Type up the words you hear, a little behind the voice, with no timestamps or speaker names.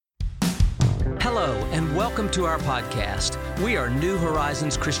Hello, and welcome to our podcast. We are New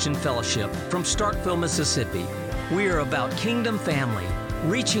Horizons Christian Fellowship from Starkville, Mississippi. We are about kingdom family,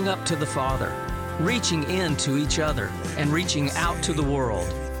 reaching up to the Father, reaching in to each other, and reaching out to the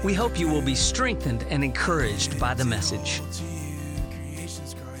world. We hope you will be strengthened and encouraged by the message.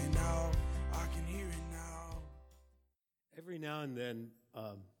 Every now and then,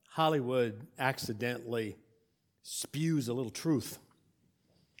 Hollywood accidentally spews a little truth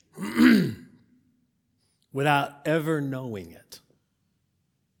without ever knowing it.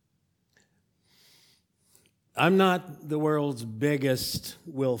 I'm not the world's biggest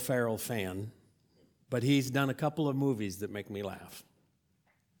Will Ferrell fan, but he's done a couple of movies that make me laugh.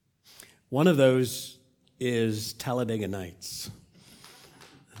 One of those is Talladega Nights,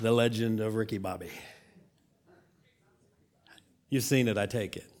 The Legend of Ricky Bobby. You've seen it, I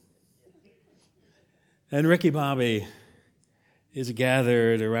take it. And Ricky Bobby is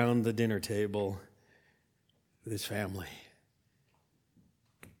gathered around the dinner table with his family.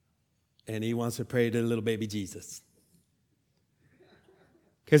 And he wants to pray to the little baby Jesus.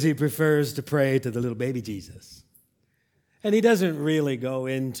 Because he prefers to pray to the little baby Jesus. And he doesn't really go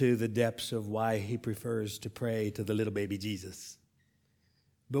into the depths of why he prefers to pray to the little baby Jesus.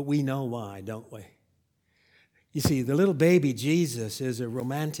 But we know why, don't we? You see, the little baby Jesus is a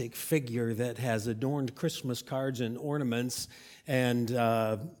romantic figure that has adorned Christmas cards and ornaments and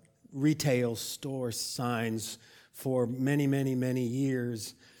retail store signs for many, many, many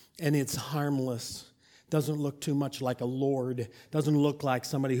years. And it's harmless. Doesn't look too much like a lord. Doesn't look like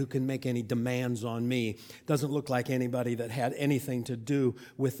somebody who can make any demands on me. Doesn't look like anybody that had anything to do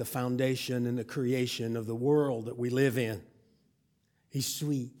with the foundation and the creation of the world that we live in. He's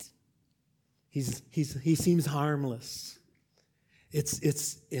sweet. He seems harmless.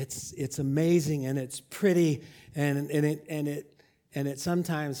 It's amazing and it's pretty and it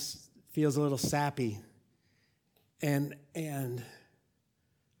sometimes feels a little sappy and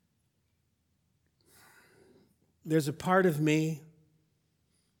there's a part of me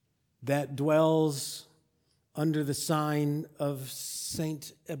that dwells under the sign of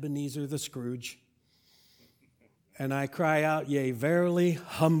Saint Ebenezer the Scrooge, and I cry out, "Yea, verily,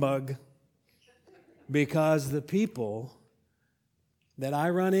 humbug." Because the people that I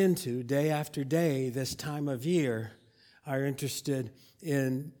run into day after day this time of year are interested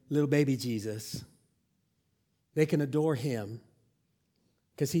in little baby Jesus. They can adore him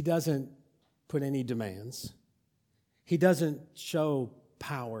because he doesn't put any demands. He doesn't show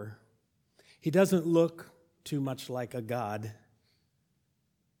power. He doesn't look too much like a god.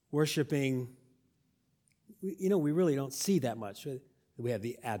 Worshiping, we really don't see that much. We have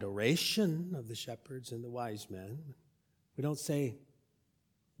the adoration of the shepherds and the wise men. We don't say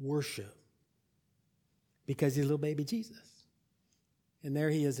worship because he's little baby Jesus. And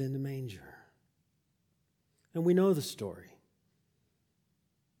there he is in the manger. And we know the story.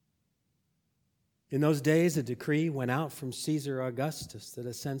 In those days, a decree went out from Caesar Augustus that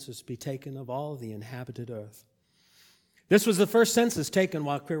a census be taken of all the inhabited earth. This was the first census taken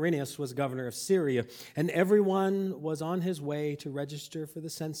while Quirinius was governor of Syria, and everyone was on his way to register for the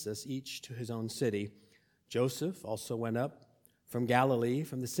census, each to his own city. Joseph also went up from Galilee,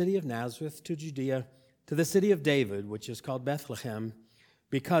 from the city of Nazareth to Judea, to the city of David, which is called Bethlehem,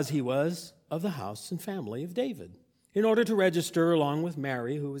 because he was of the house and family of David, in order to register along with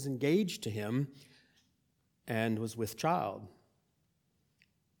Mary, who was engaged to him and was with child.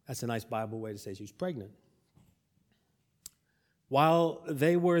 That's a nice Bible way to say she's pregnant. While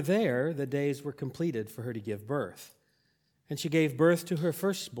they were there, the days were completed for her to give birth. And she gave birth to her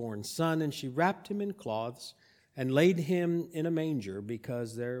firstborn son, and she wrapped him in cloths and laid him in a manger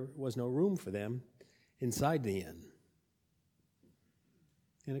because there was no room for them inside the inn.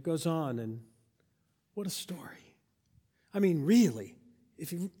 And it goes on, and what a story. I mean, really,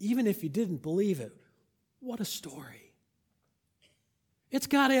 even if you didn't believe it, what a story. It's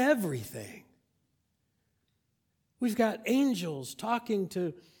got everything. We've got angels talking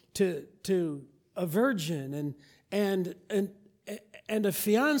to a virgin and a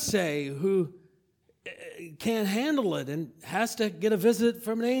fiance who can't handle it and has to get a visit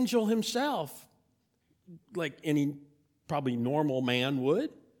from an angel himself, like any probably normal man would.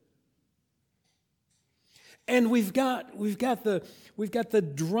 And we've got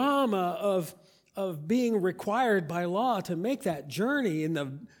the drama of being required by law to make that journey in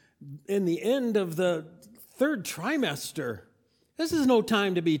the end of the third trimester. This is no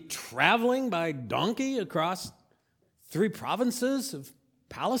time to be traveling by donkey across 3 provinces of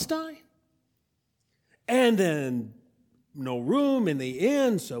Palestine. And then no room in the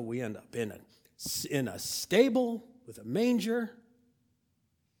inn, so we end up in a stable with a manger.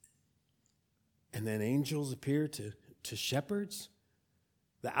 And then angels appear to shepherds,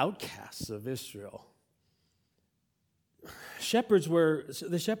 the outcasts of Israel.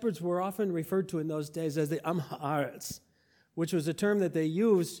 The shepherds were often referred to in those days as the Am Haaretz, which was a term that they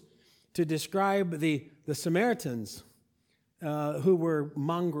used to describe the Samaritans, who were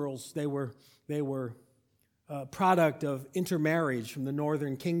mongrels. They were a product of intermarriage from the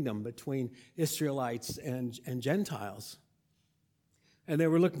northern kingdom between Israelites and Gentiles. And they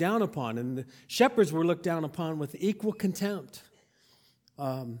were looked down upon, and the shepherds were looked down upon with equal contempt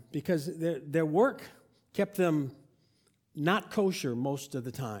because their work kept them not kosher most of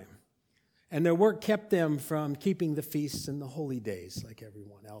the time. And their work kept them from keeping the feasts and the holy days like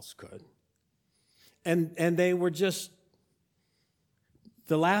everyone else could. And they were just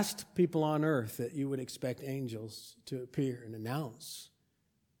the last people on earth that you would expect angels to appear and announce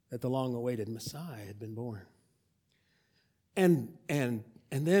that the long-awaited Messiah had been born. And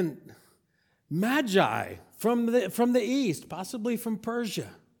then Magi from the east, possibly from Persia.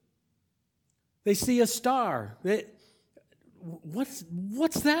 They see a star. What's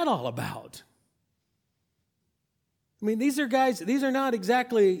that all about? I mean, these are not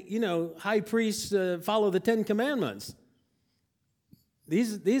exactly, high priests follow the Ten Commandments.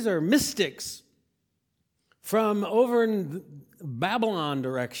 These are mystics from over in Babylon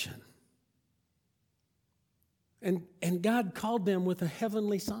direction. And God called them with a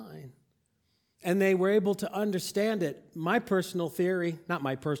heavenly sign. And they were able to understand it. My personal theory, not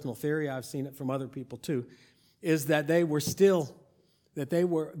my personal theory, I've seen it from other people too, is that they were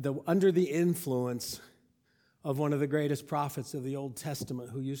under the influence of one of the greatest prophets of the Old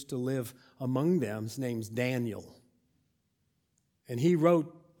Testament who used to live among them. His name's Daniel. And he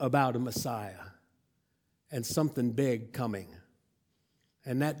wrote about a Messiah and something big coming.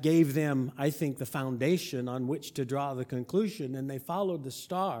 And that gave them, I think, the foundation on which to draw the conclusion. And they followed the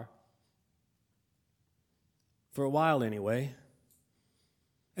star for a while anyway.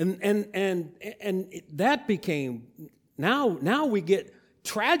 And that became, now we get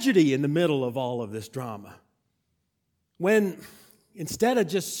tragedy in the middle of all of this drama. When instead of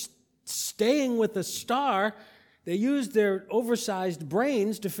just staying with the star, they used their oversized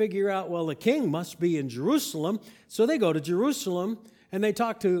brains to figure out, well, the king must be in Jerusalem. So they go to Jerusalem and they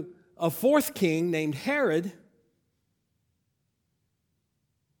talk to a fourth king named Herod.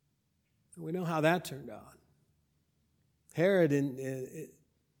 We know how that turned out. Herod, in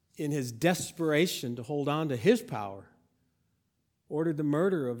his desperation to hold on to his power, ordered the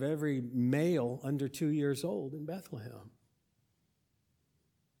murder of every male under 2 years old in Bethlehem.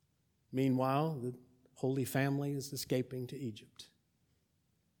 Meanwhile, the Holy Family is escaping to Egypt.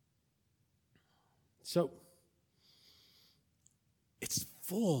 So, it's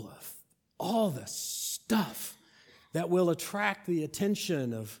full of all the stuff that will attract the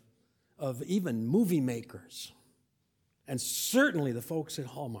attention of even movie makers, and certainly the folks at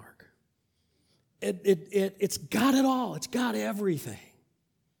Hallmark. It's got it all. It's got everything.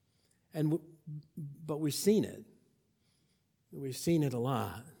 But we've seen it. We've seen it a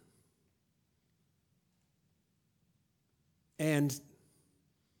lot. And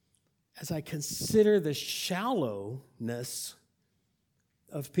as I consider the shallowness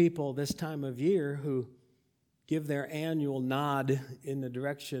of people this time of year who give their annual nod in the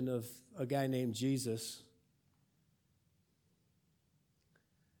direction of a guy named Jesus,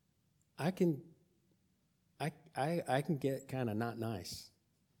 I can get kind of not nice.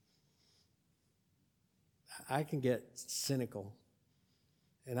 I can get cynical.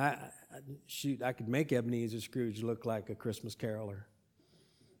 And I could make Ebenezer Scrooge look like a Christmas caroler.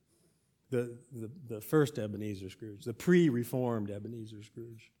 The first Ebenezer Scrooge, the pre-reformed Ebenezer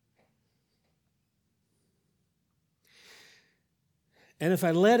Scrooge. And if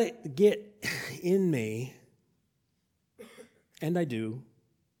I let it get in me, and I do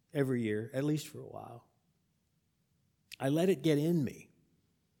every year, at least for a while, I let it get in me.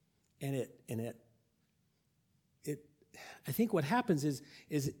 And I think what happens is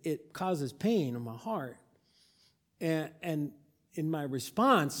it causes pain in my heart. And in my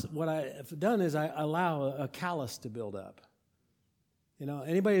response, what I have done is I allow a callus to build up.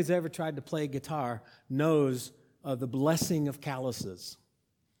 Anybody who's ever tried to play guitar knows of the blessing of calluses.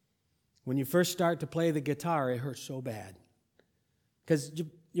 When you first start to play the guitar, it hurts so bad. Because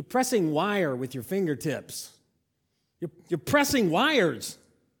you're pressing wire with your fingertips. You're pressing wires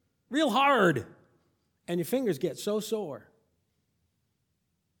real hard. And your fingers get so sore.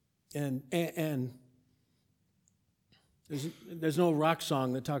 And there's no rock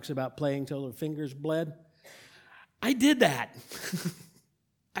song that talks about playing till the fingers bled. I did that.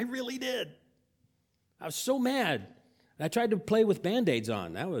 I really did. I was so mad. I tried to play with Band-Aids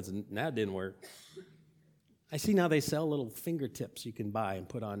on. That didn't work. I see now they sell little fingertips you can buy and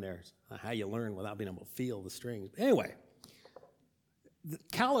put on there. How you learn without being able to feel the strings. But anyway,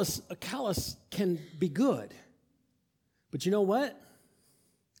 a callus can be good. But you know what?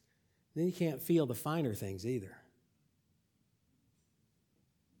 Then you can't feel the finer things either.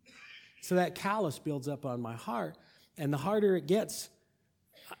 So that callus builds up on my heart, and the harder it gets,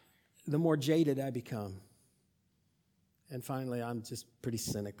 the more jaded I become. And finally, I'm just pretty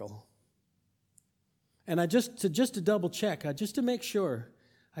cynical. And just to double check, just to make sure,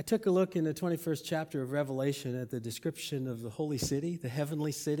 I took a look in the 21st chapter of Revelation at the description of the holy city, the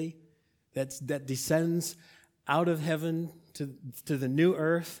heavenly city that descends out of heaven to the new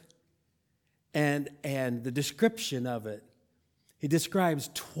earth, and the description of it. He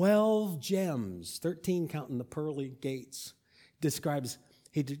describes 12 gems, 13 counting the pearly gates.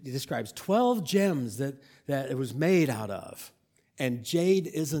 He describes 12 gems that it was made out of, and jade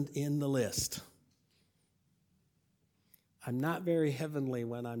isn't in the list. I'm not very heavenly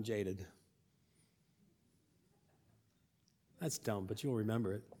when I'm jaded. That's dumb, but you'll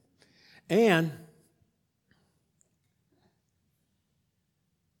remember it. And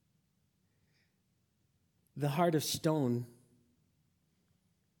the heart of stone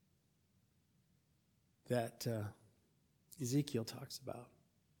that Ezekiel talks about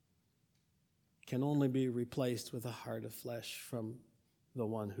can only be replaced with a heart of flesh from the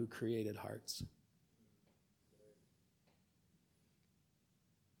one who created hearts.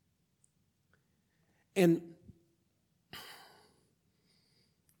 And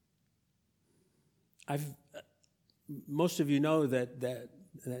most of you know that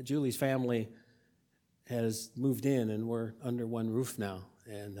Julie's family has moved in, and we're under one roof now,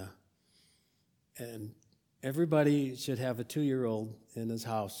 and everybody should have a 2-year-old in his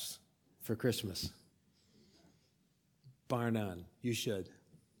house for Christmas. Bar none. You should.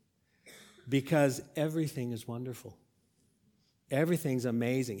 Because everything is wonderful. Everything's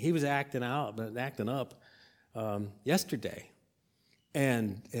amazing. He was acting up yesterday.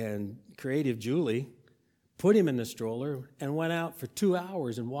 And Creative Julie put him in the stroller and went out for 2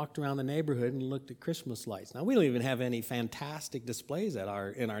 hours and walked around the neighborhood and looked at Christmas lights. Now, we don't even have any fantastic displays in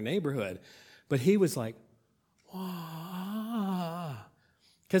our neighborhood. But he was like, wow.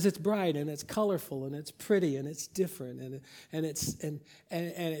 Because it's bright and it's colorful and it's pretty and it's different and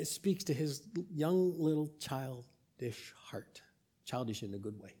it speaks to his young little childish heart. Childish in a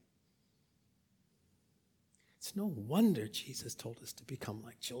good way. It's no wonder Jesus told us to become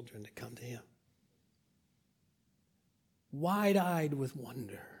like children, to come to him. Wide-eyed with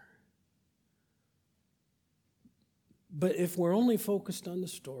wonder. But if we're only focused on the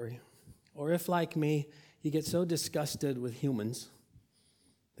story, or if, like me, you get so disgusted with humans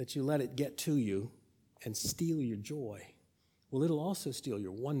that you let it get to you and steal your joy, well, it'll also steal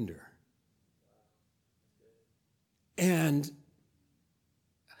your wonder. And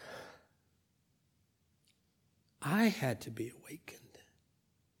I had to be awakened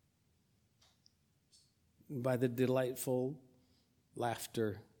by the delightful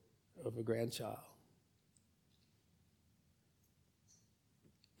laughter of a grandchild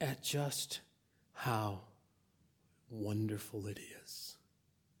at just how wonderful it is.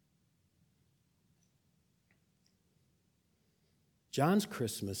 John's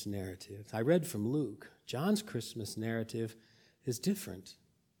Christmas narrative, I read from Luke, John's Christmas narrative is different.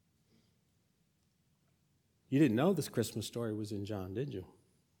 You didn't know this Christmas story was in John, did you?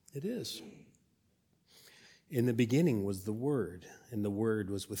 It is. In the beginning was the Word, and the Word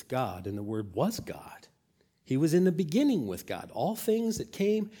was with God, and the Word was God. He was in the beginning with God. All things that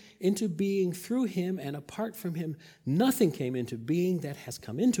came into being through him, and apart from him, nothing came into being that has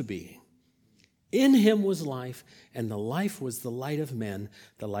come into being. In him was life, and the life was the light of men.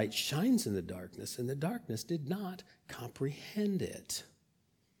 The light shines in the darkness, and the darkness did not comprehend it.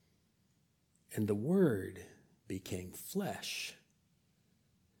 And the Word became flesh.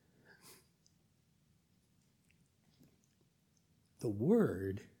 The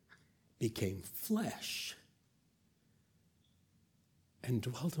Word became flesh and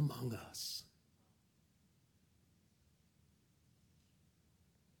dwelt among us.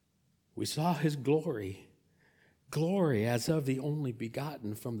 We saw his glory as of the only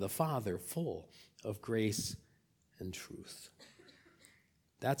begotten from the Father, full of grace and truth.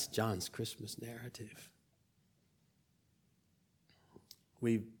 That's John's Christmas narrative.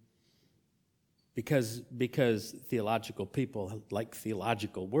 Because theological people like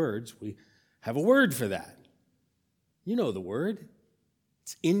theological words, we have a word for that. You know the word.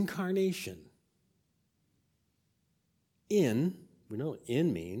 It's incarnation. We know what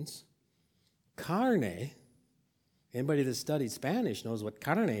in means. Carne, anybody that studied Spanish knows what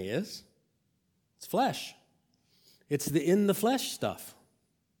carne is. It's flesh. It's the in the flesh stuff.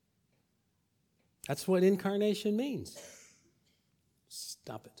 That's what incarnation means.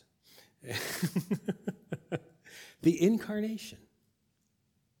 Stop it. The incarnation.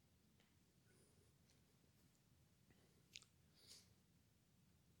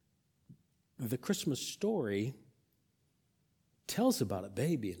 The Christmas story tells about a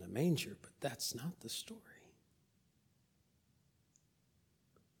baby in a manger, but that's not the story.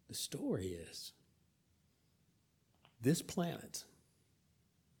 The story is this planet,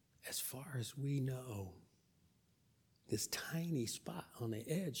 as far as we know, this tiny spot on the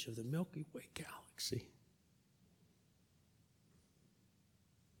edge of the Milky Way galaxy,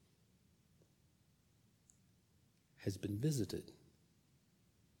 has been visited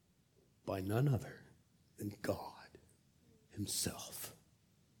by none other than God Himself.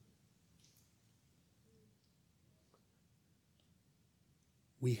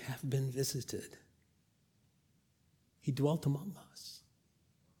 We have been visited. He dwelt among us.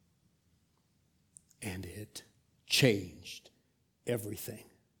 And it changed everything.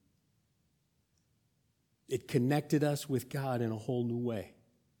 It connected us with God in a whole new way.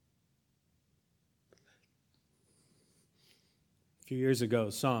 A few years ago,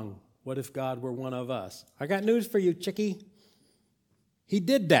 a song, "What If God Were One of Us?" I got news for you, chickie. He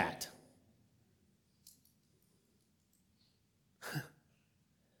did that.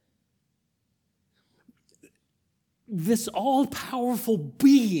 This all-powerful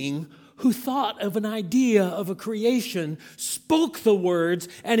being who thought of an idea of a creation spoke the words,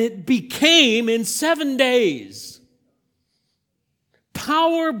 and it became in 7 days.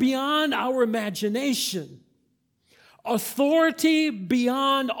 Power beyond our imagination. Authority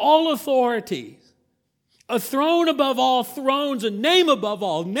beyond all authorities. A throne above all thrones, a name above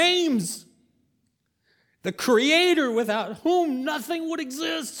all names. The Creator without whom nothing would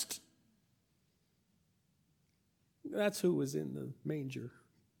exist. That's who was in the manger.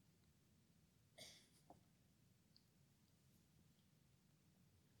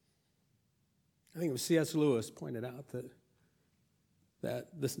 I think it was C.S. Lewis pointed out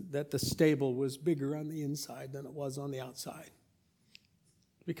that the stable was bigger on the inside than it was on the outside,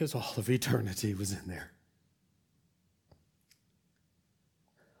 because all of eternity was in there.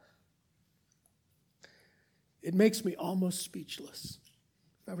 It makes me almost speechless.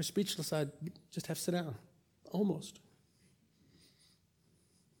 If I were speechless, I'd just have to sit down. Almost.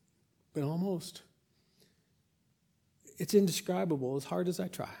 But almost. It's indescribable as hard as I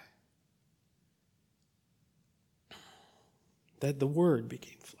try. That the Word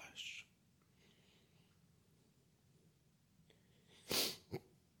became flesh.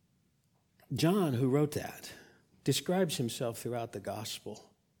 John, who wrote that, describes himself throughout the gospel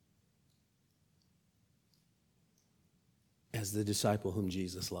as the disciple whom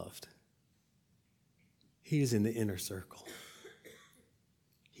Jesus loved. He is in the inner circle.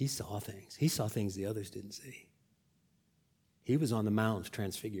 He saw things. He saw things the others didn't see. He was on the Mount of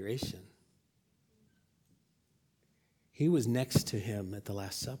Transfiguration. He was next to him at the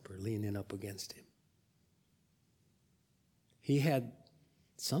Last Supper, leaning up against him. He had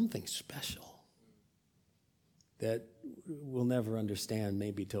something special that we'll never understand,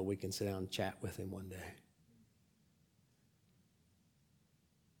 maybe till we can sit down and chat with him one day.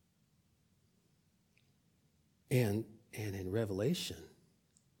 And in Revelation,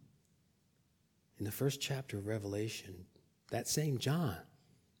 in the first chapter of Revelation, that same John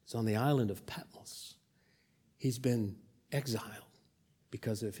is on the island of Patmos. He's been exiled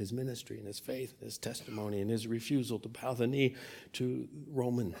because of his ministry and his faith and his testimony and his refusal to bow the knee to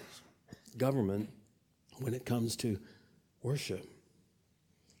Roman government when it comes to worship.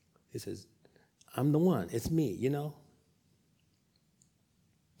 He says, I'm the one. It's me, you know.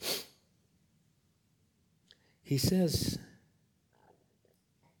 He says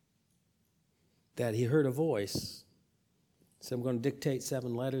that he heard a voice. So I'm going to dictate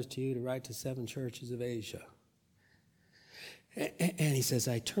 7 letters to you to write to 7 churches of Asia. And he says,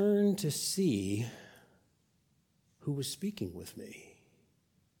 I turned to see who was speaking with me.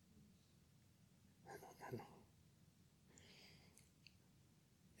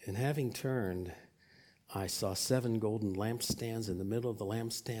 And having turned, I saw 7 golden lampstands. In the middle of the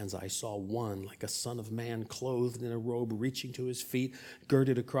lampstands, I saw one like a son of man, clothed in a robe reaching to his feet,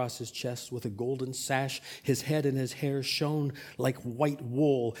 girded across his chest with a golden sash. His head and his hair shone like white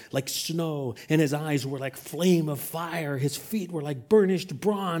wool, like snow, and his eyes were like flame of fire. His feet were like burnished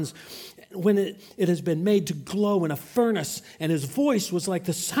bronze when it has been made to glow in a furnace, and his voice was like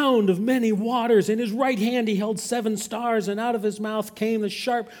the sound of many waters. In his right hand he held 7 stars, and out of his mouth came the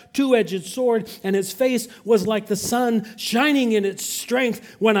sharp 2-edged sword, and his face was like the sun shining in its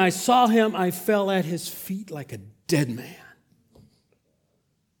strength. When I saw him, I fell at his feet like a dead man.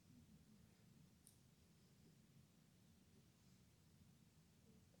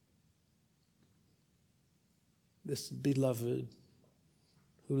 This beloved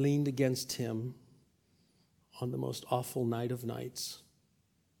who leaned against him on the most awful night of nights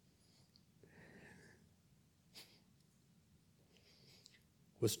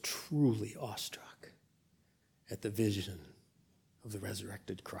was truly awestruck at the vision of the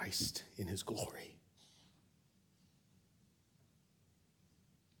resurrected Christ in his glory.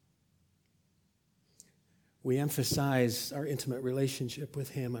 We emphasize our intimate relationship with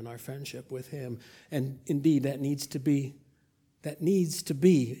him and our friendship with him, and indeed that needs to be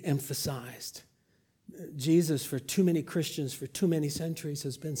emphasized. Jesus, for too many Christians, for too many centuries,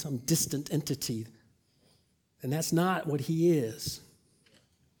 has been some distant entity, and that's not what he is.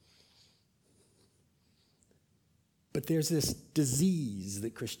 But there's this disease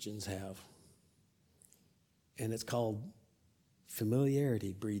that Christians have, and it's called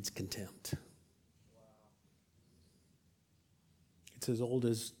familiarity breeds contempt. It's as old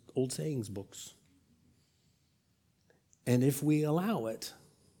as old sayings books. And if we allow it,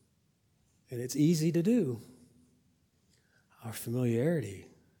 and it's easy to do, our familiarity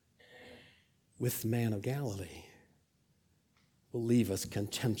with the man of Galilee will leave us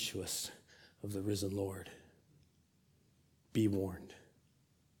contemptuous of the risen Lord. Be warned.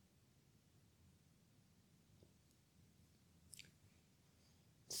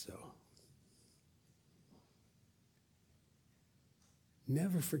 So,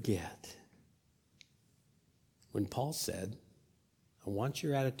 never forget when Paul said, I want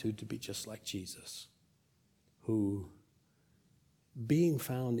your attitude to be just like Jesus, who, being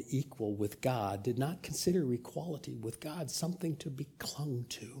found equal with God, did not consider equality with God something to be clung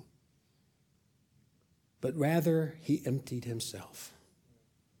to, but rather he emptied himself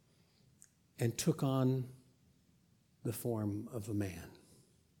and took on the form of a man.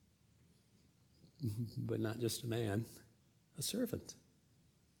 But not just a man, a servant.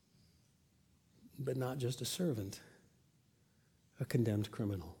 But not just a servant, a condemned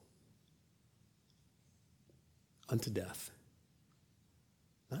criminal unto death.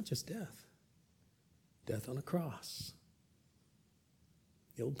 Not just death, death on a cross.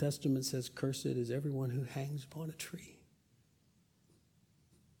 The Old Testament says, cursed is everyone who hangs upon a tree.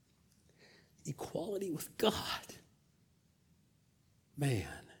 Equality with God.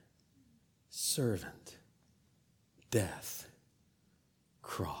 Man, servant, death,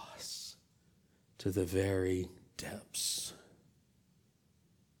 cross, to the very depths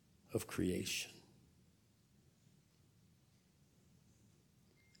of creation.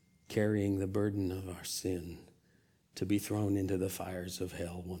 Carrying the burden of our sin to be thrown into the fires of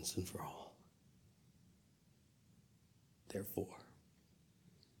hell once and for all. Therefore,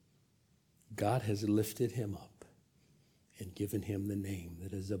 God has lifted him up and given him the name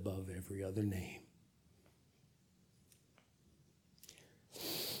that is above every other name.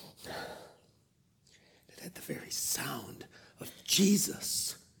 That at the very sound of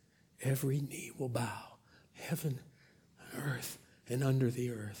Jesus, every knee will bow, heaven and earth and under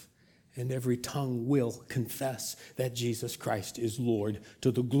the earth, and every tongue will confess that Jesus Christ is Lord, to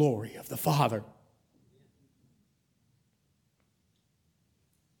the glory of the Father.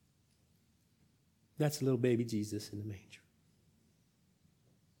 That's little baby Jesus in the manger.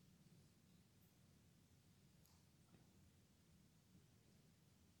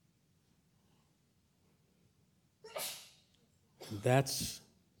 That's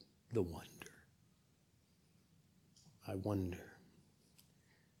the wonder. I wonder.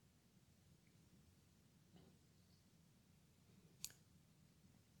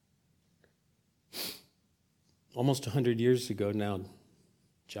 Almost 100 years ago now,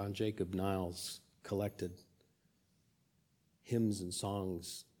 John Jacob Niles collected hymns and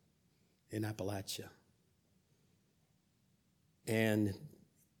songs in Appalachia. And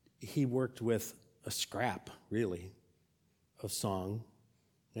he worked with a scrap, really, of song.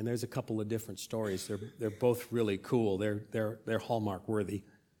 And there's a couple of different stories. They're both really cool. They're Hallmark worthy.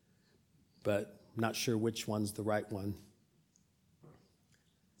 But I'm not sure which one's the right one.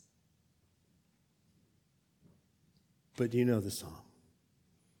 But you know the song.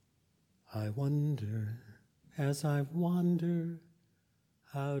 I wonder as I wander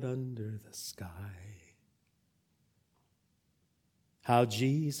out under the sky, how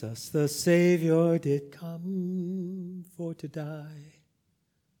Jesus the Savior did come for to die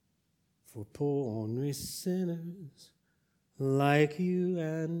for poor ornery sinners like you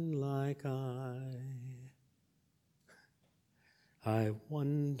and like I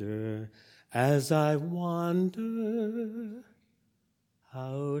wonder as I wander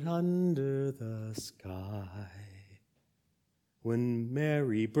out under the sky. When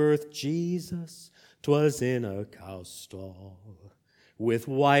Mary birthed Jesus, 'twas in a cow stall, with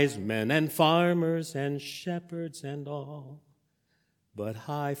wise men and farmers and shepherds and all. But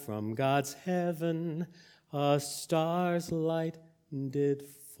high from God's heaven a star's light did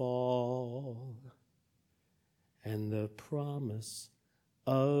fall, and the promise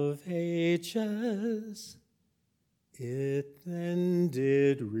of ages it then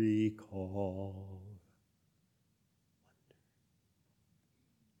did recall.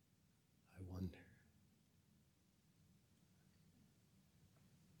 I wonder.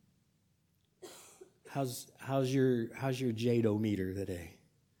 How's your Jadometer today?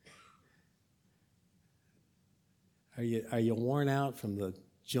 Are you worn out from the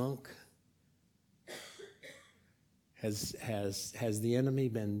junk? Has the enemy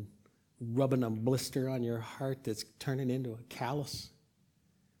been rubbing a blister on your heart that's turning into a callus?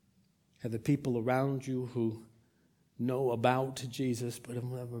 Have the people around you who know about Jesus but have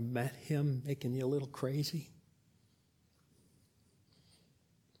never met him making you a little crazy?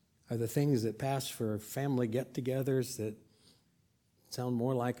 Are the things that pass for family get-togethers that sound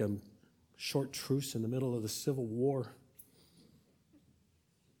more like a short truce in the middle of the Civil War?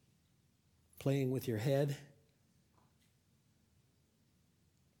 Playing with your head?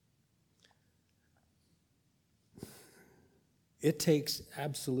 It takes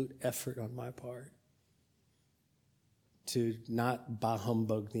absolute effort on my part to not bah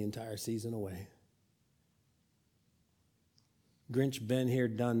humbug the entire season away. Grinch been here,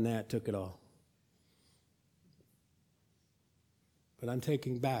 done that, took it all. But I'm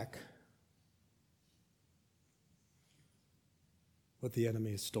taking back what the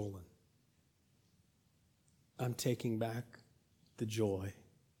enemy has stolen. I'm taking back the joy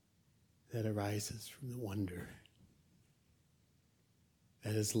that arises from the wonder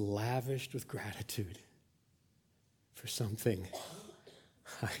that is lavished with gratitude for something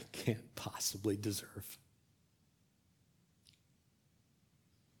I can't possibly deserve.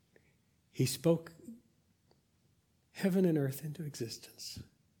 He spoke heaven and earth into existence.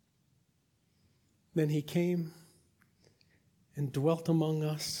 Then he came and dwelt among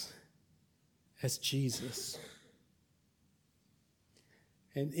us as Jesus.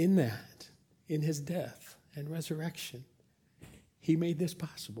 And in that, in his death and resurrection, he made this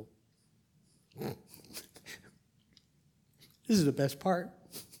possible. This is the best part.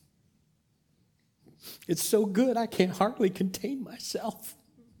 It's so good I can't hardly contain myself.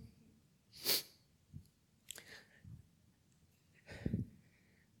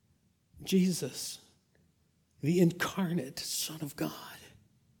 Jesus, the incarnate Son of God,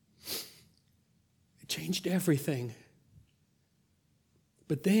 it changed everything.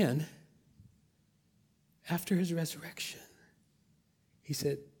 But then, after his resurrection, he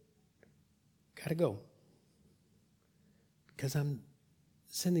said, gotta go, because I'm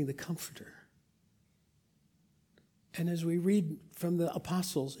sending the Comforter. And as we read from the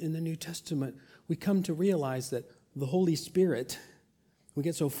apostles in the New Testament, we come to realize that the Holy Spirit, we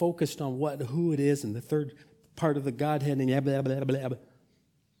get so focused on who it is and the third part of the Godhead and blah, blah, blah, blah.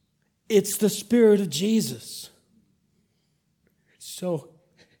 It's the Spirit of Jesus. So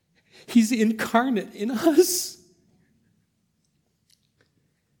he's incarnate in us.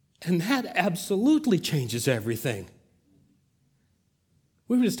 And that absolutely changes everything.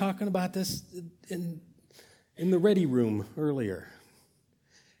 We were just talking about this in the ready room earlier.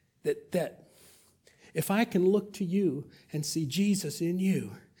 That if I can look to you and see Jesus in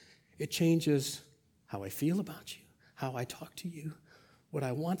you, it changes how I feel about you, how I talk to you, what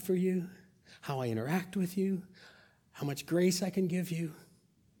I want for you, how I interact with you, how much grace I can give you.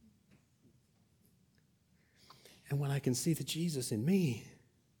 And when I can see the Jesus in me,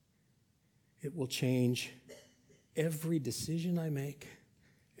 it will change every decision I make,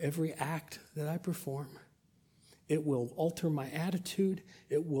 every act that I perform. It will alter my attitude.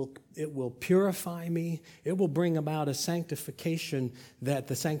 It will purify me. It will bring about a sanctification that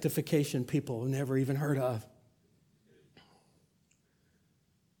the sanctification people have never even heard of.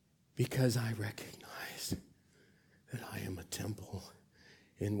 Because I recognize that I am a temple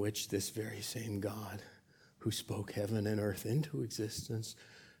in which this very same God who spoke heaven and earth into existence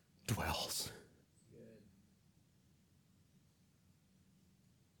dwells.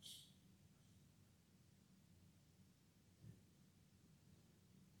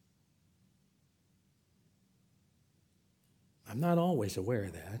 I'm not always aware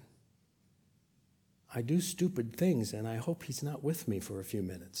of that. I do stupid things, and I hope he's not with me for a few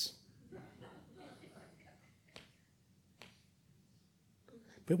minutes.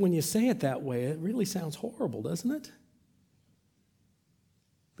 But when you say it that way, it really sounds horrible, doesn't it?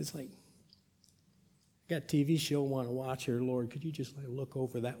 It's like, got a TV show, want to watch her. Lord, could you just look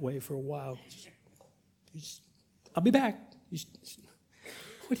over that way for a while? I'll be back.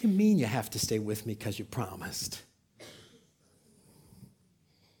 What do you mean you have to stay with me because you promised?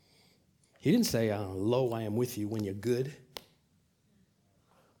 He didn't say, lo, I am with you when you're good.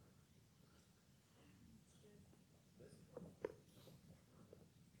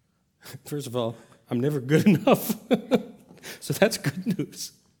 First of all, I'm never good enough. So that's good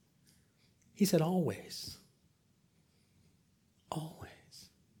news. He said always. Always.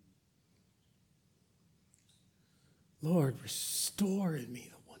 Lord, restore in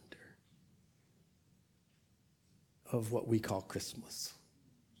me the wonder of what we call Christmas.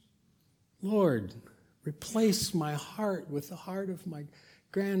 Lord, replace my heart with the heart of my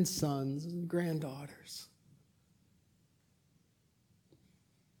grandsons and granddaughters.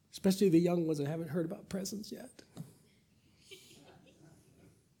 Especially the young ones that haven't heard about presents yet.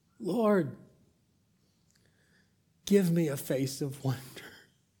 Lord, give me a face of wonder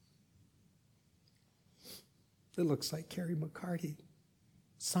that looks like Carrie McCarty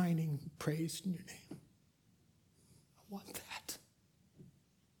signing praise in your name. I want that.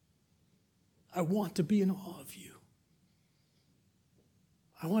 I want to be in awe of you.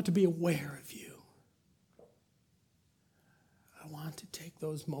 I want to be aware of you. I want to take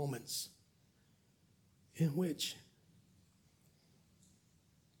those moments in which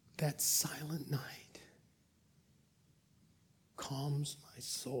that silent night calms my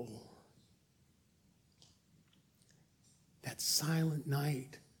soul. That silent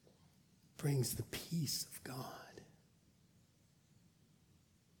night brings the peace of God.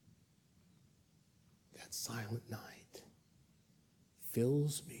 That silent night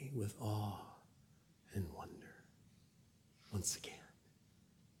fills me with awe and wonder once again.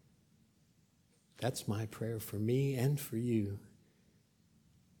 That's my prayer for me and for you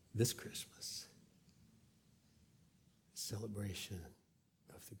this Christmas. Celebration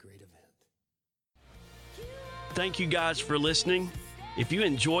of the great event. Thank you guys for listening. If you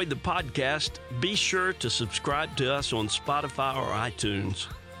enjoyed the podcast, be sure to subscribe to us on Spotify or iTunes.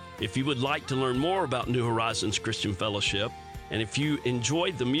 If you would like to learn more about New Horizons Christian Fellowship, and if you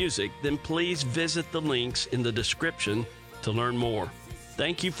enjoyed the music, then please visit the links in the description to learn more.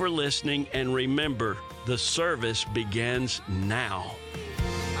 Thank you for listening, and remember, the service begins now.